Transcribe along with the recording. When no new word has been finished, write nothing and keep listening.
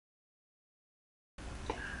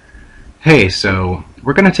Hey, so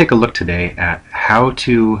we're going to take a look today at how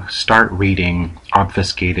to start reading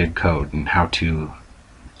obfuscated code and how to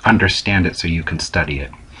understand it so you can study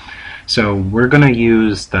it. So we're going to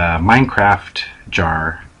use the Minecraft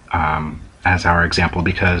jar as our example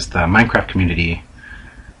because the Minecraft community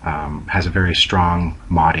has a very strong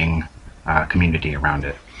modding community around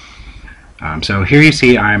it. So here you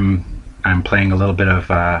see I'm playing a little bit of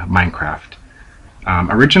Minecraft.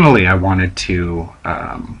 Originally, I wanted to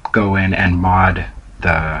go in and mod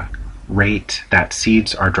the rate that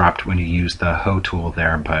seeds are dropped when you use the hoe tool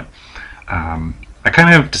there, but I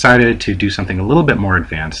kind of decided to do something a little bit more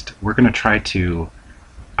advanced. We're going to try to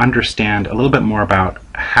understand a little bit more about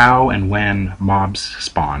how and when mobs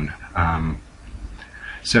spawn.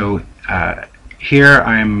 Here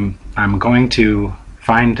I'm going to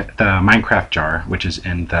find the Minecraft jar, which is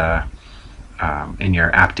in the in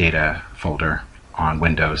your app data folder on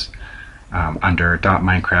Windows under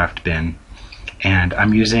 .minecraft bin, and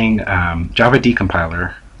I'm using Java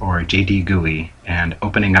Decompiler or JD-GUI and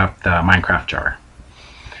opening up the Minecraft jar.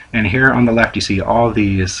 And here on the left you see all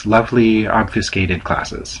these lovely obfuscated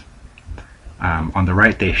classes. On the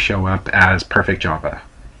right they show up as perfect Java.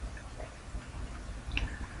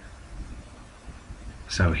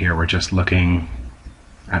 So here we're just looking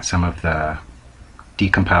at some of the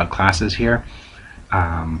decompiled classes here.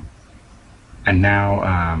 And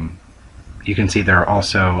now you can see there are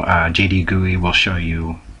also JD-GUI will show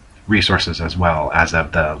you resources as well as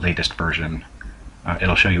of the latest version.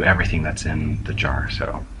 It'll show you everything that's in the jar.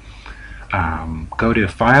 So go to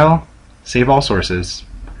File, Save All Sources,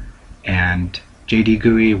 and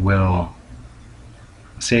JD-GUI will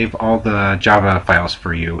save all the Java files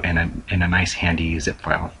for you in a nice handy zip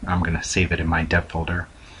file. I'm going to save it in my dev folder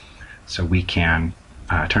so we can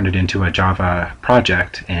turn it into a Java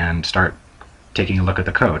project and start taking a look at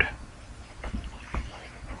the code.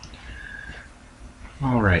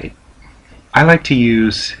 Alright, I like to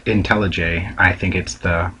use IntelliJ. I think it's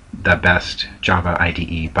the best Java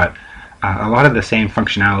IDE, but a lot of the same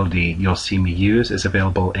functionality you'll see me use is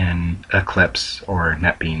available in Eclipse or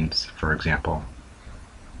NetBeans, for example.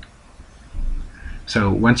 So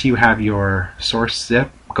once you have your source zip,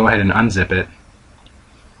 go ahead and unzip it.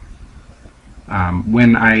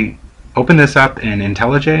 When I open this up in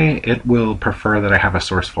IntelliJ, it will prefer that I have a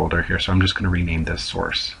source folder here, so I'm just going to rename this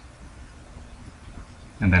source.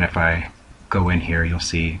 And then if I go in here, you'll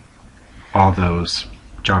see all those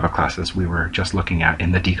Java classes we were just looking at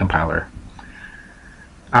in the Decompiler.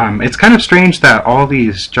 It's kind of strange that all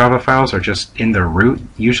these Java files are just in the root.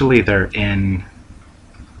 Usually they're in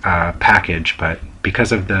package, but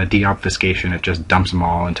because of the de-obfuscation, it just dumps them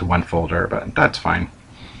all into one folder, but that's fine.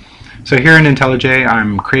 So here in IntelliJ,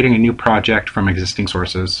 I'm creating a new project from existing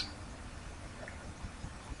sources.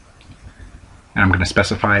 And I'm going to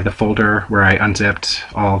specify the folder where I unzipped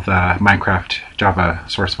all the Minecraft Java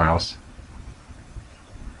source files.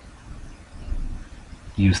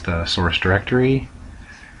 Use the source directory.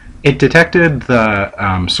 It detected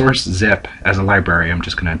the source zip as a library. I'm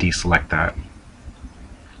just going to deselect that.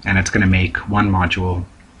 And it's going to make one module.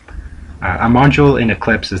 A module in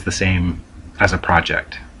Eclipse is the same as a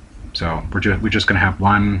project. So we're just going to have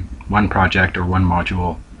one project or one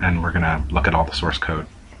module, and we're going to look at all the source code.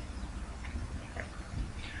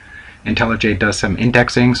 IntelliJ does some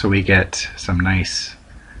indexing, so we get some nice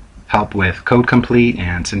help with code complete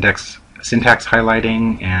and syntax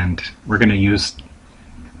highlighting, and we're going to use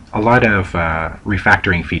a lot of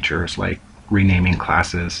refactoring features like renaming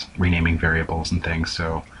classes, renaming variables and things.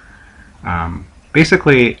 So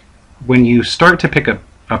basically, when you start to pick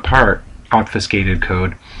apart obfuscated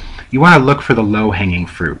code, you want to look for the low-hanging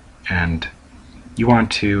fruit, and you want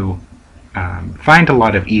to find a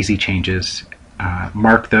lot of easy changes,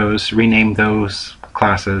 mark those, rename those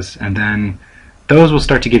classes, and then those will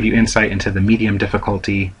start to give you insight into the medium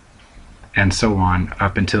difficulty and so on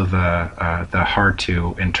up until the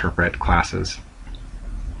hard-to-interpret classes.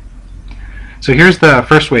 So here's the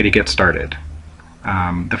first way to get started.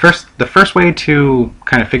 The first way to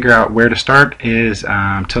kind of figure out where to start is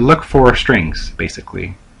to look for strings,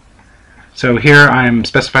 basically. So here I'm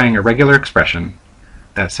specifying a regular expression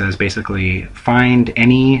that says basically find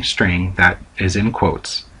any string that is in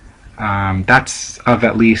quotes. That's of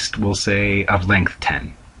at least, we'll say, of length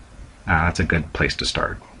 10. That's a good place to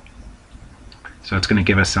start. So it's going to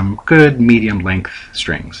give us some good medium length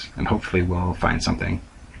strings, and hopefully we'll find something.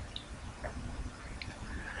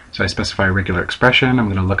 So I specify a regular expression. I'm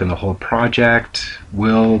going to look in the whole project.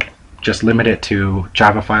 We'll just limit it to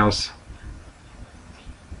Java files.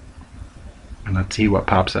 And let's see what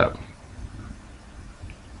pops up.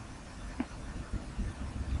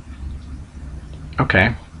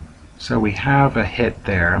 Okay, So we have a hit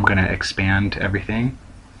there. I'm going to expand everything.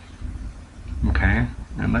 Okay,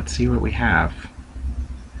 and let's see what we have.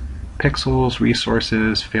 Pixels,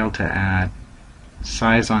 resources, failed to add,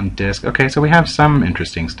 size on disk. Okay, so we have some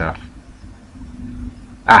interesting stuff.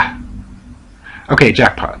 Okay,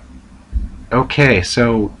 jackpot. Okay,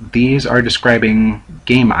 so these are describing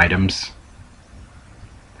game items.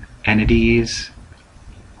 Entities,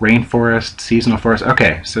 rainforest, seasonal forest.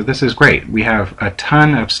 Okay, so this is great. We have a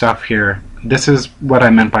ton of stuff here. This is what I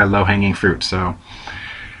meant by low-hanging fruit. So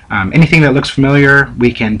anything that looks familiar,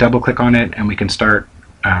 we can double-click on it and we can start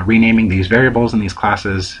renaming these variables and these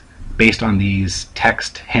classes based on these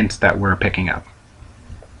text hints that we're picking up.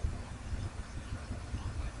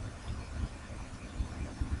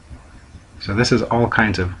 So this is all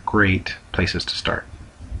kinds of great places to start.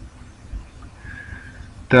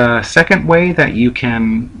 The second way that you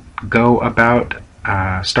can go about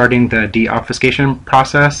starting the de-obfuscation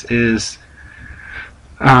process is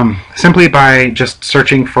simply by just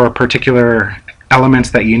searching for particular elements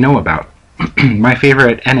that you know about. My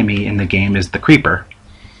favorite enemy in the game is the creeper,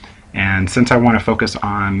 and since I want to focus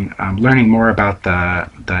on learning more about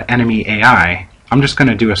the enemy AI, I'm just going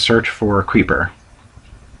to do a search for creeper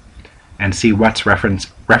and see what's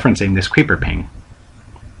referencing this creeper ping.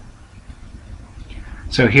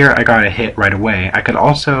 So here I got a hit right away. I could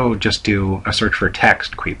also just do a search for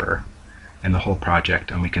text creeper in the whole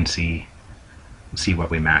project, and we can see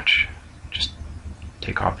what we match. Just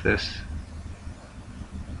take off this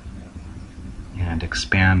and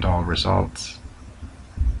expand all results.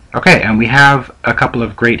 Okay, and we have a couple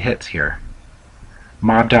of great hits here.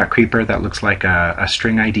 Mob.creeper, that looks like a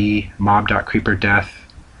string ID. Mob.creeper death.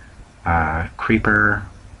 Creeper,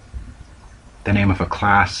 the name of a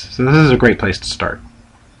class. So this is a great place to start.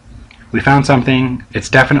 We found something. It's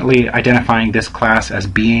definitely identifying this class as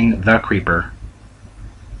being the creeper.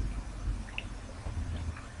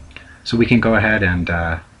 So we can go ahead and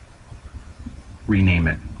rename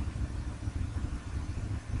it.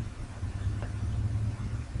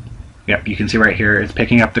 Yep, you can see right here it's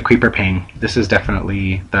picking up the creeper ping. This is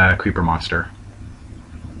definitely the creeper monster.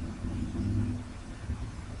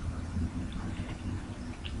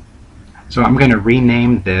 So I'm going to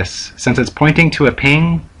rename this. Since it's pointing to a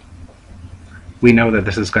ping, we know that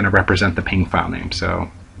this is going to represent the ping file name, so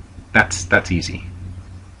that's easy.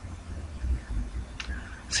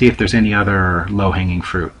 See if there's any other low-hanging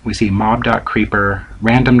fruit. We see mob.creeper,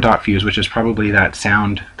 random.fuse, which is probably that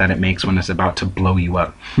sound that it makes when it's about to blow you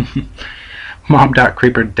up.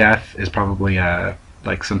 Mob.creeper death is probably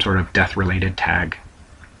like some sort of death-related tag.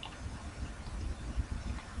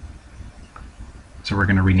 So we're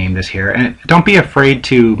going to rename this here. And don't be afraid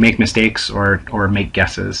to make mistakes or make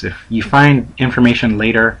guesses. If you find information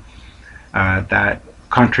later that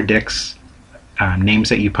contradicts names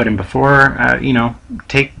that you put in before, you know,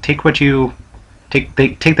 take the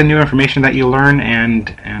new information that you learn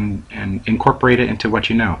and incorporate it into what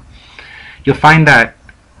you know. You'll find that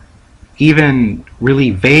even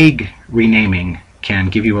really vague renaming can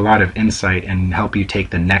give you a lot of insight and help you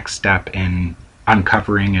take the next step in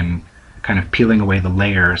uncovering and kind of peeling away the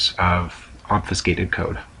layers of obfuscated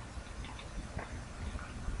code.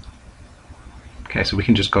 Okay, so we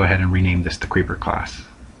can just go ahead and rename this the creeper class.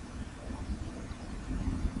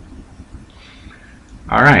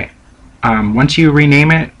 All right. Once you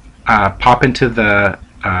rename it, pop into the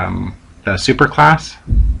super class.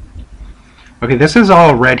 Okay, this is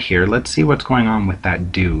all red here. Let's see what's going on with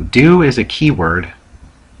that do. Do is a keyword,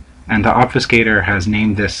 and the obfuscator has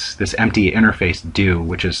named this empty interface do,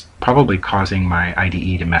 which is probably causing my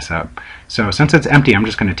IDE to mess up. So since it's empty, I'm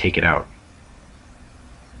just going to take it out.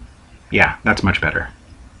 Yeah, that's much better.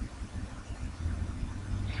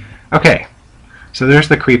 Okay, so there's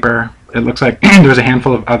the creeper. It looks like there's a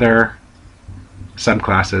handful of other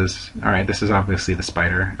subclasses. All right, this is obviously the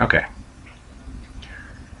spider. Okay.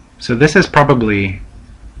 So this is probably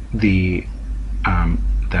the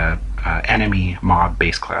enemy mob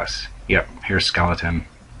base class. Yep, here's skeleton.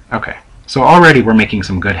 Okay, so already we're making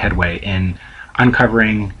some good headway in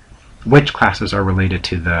uncovering which classes are related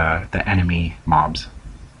to the enemy mobs.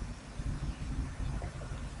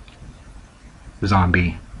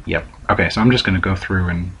 Zombie. Yep. Okay, so I'm just going to go through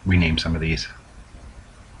and rename some of these.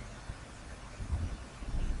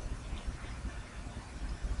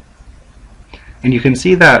 And you can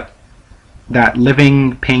see that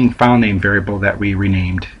living ping file name variable that we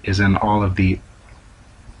renamed is in all of the...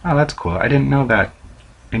 Oh, that's cool. I didn't know that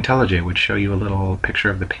IntelliJ would show you a little picture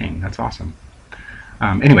of the ping. That's awesome.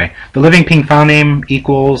 Anyway, the living ping file name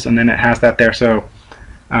equals, and then it has that there. So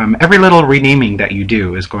every little renaming that you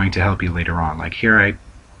do is going to help you later on. Like here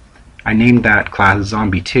I named that class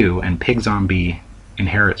zombie2, and pig zombie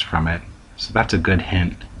inherits from it, so that's a good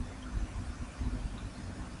hint.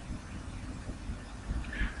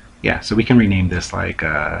 Yeah, so we can rename this like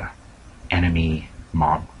enemy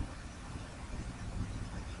mob.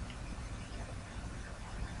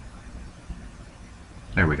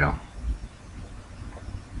 There we go.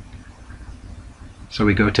 So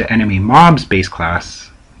we go to enemy mobs base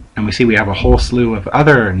class, and we see we have a whole slew of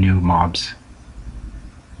other new mobs.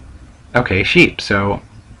 Okay, sheep. So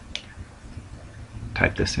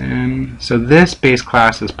type this in. So this base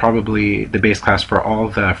class is probably the base class for all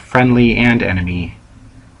the friendly and enemy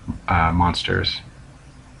monsters.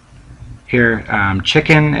 Here,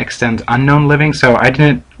 chicken extends unknown living. So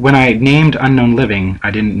when I named unknown living,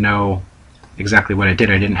 I didn't know exactly what it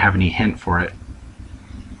did. I didn't have any hint for it.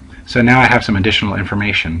 So now I have some additional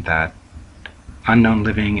information that unknown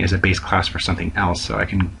living is a base class for something else. So I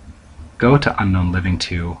can go to unknown living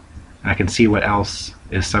 2, and I can see what else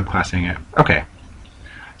is subclassing it. Okay,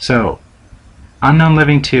 so unknown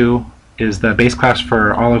living 2 is the base class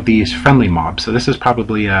for all of these friendly mobs. So this is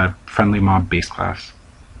probably a friendly mob base class.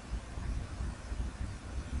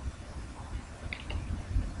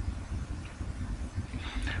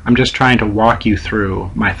 I'm just trying to walk you through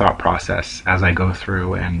my thought process as I go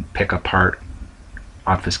through and pick apart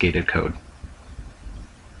obfuscated code.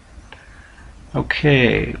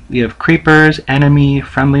 Okay, we have creepers, enemy,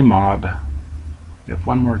 friendly mob. We have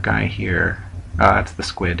one more guy here. That's the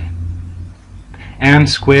squid. And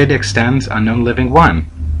squid extends unknown living 1.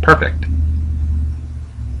 Perfect.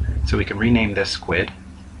 So we can rename this squid.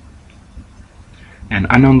 And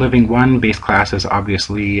unknown living 1 base class is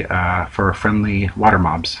obviously for friendly water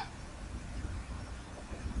mobs.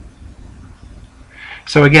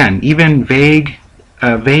 So again, even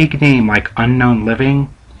a vague name like unknown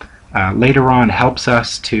living later on helps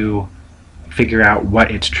us to figure out what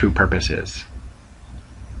its true purpose is.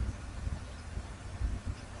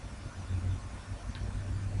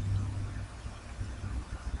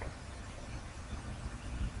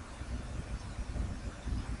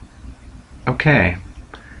 Okay,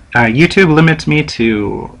 YouTube limits me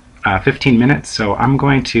to 15 minutes, so I'm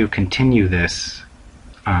going to continue this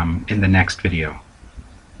in the next video.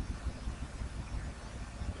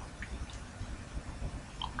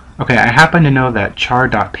 Okay, I happen to know that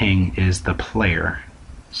char.ping is the player,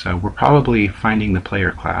 so we're probably finding the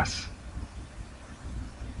player class.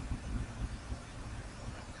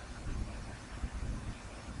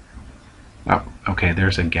 Oh, okay,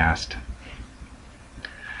 there's a ghast.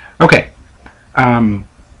 Okay.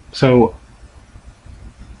 So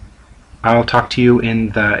I'll talk to you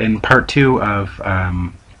in part 2 of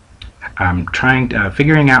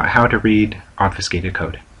figuring out how to read obfuscated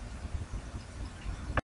code.